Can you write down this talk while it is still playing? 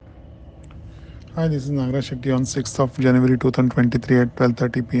Hi, this is Nagaraj Shetty on 6th of January 2023 at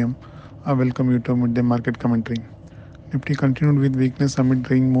 12:30 p.m. I welcome you to midday market commentary. Nifty continued with weakness amid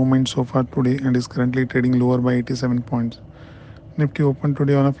trading movement so far today and is currently trading lower by 87 points. Nifty opened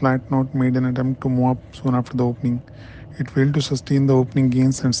today on a flat note, made an attempt to move up soon after the opening. It failed to sustain the opening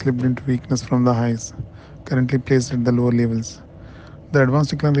gains and slipped into weakness from the highs, currently placed at the lower levels. The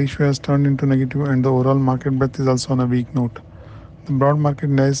advanced decline ratio has turned into negative and the overall market breadth is also on a weak note. The broad market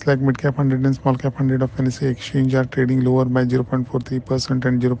indices like mid-cap 100 and small-cap 100 of NSE exchange are trading lower by 0.43%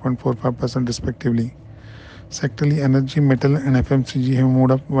 and 0.45% respectively. Sectorally, energy, metal and FMCG have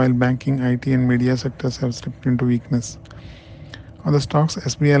moved up while banking, IT and media sectors have slipped into weakness. On the stocks,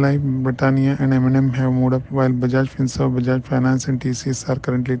 SBI Life, Britannia and M&M have moved up while Bajaj Finserv, Bajaj Finance and TCS are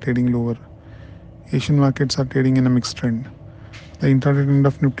currently trading lower. Asian markets are trading in a mixed trend. The intraday trend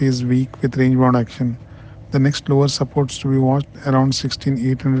of Nifty is weak with range-bound action. The next lower supports to be watched around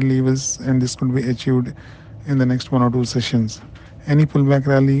 16,800 levels, and this could be achieved in the next one or two sessions. Any pullback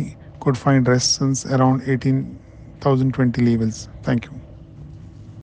rally could find resistance around 18,020 levels. Thank you.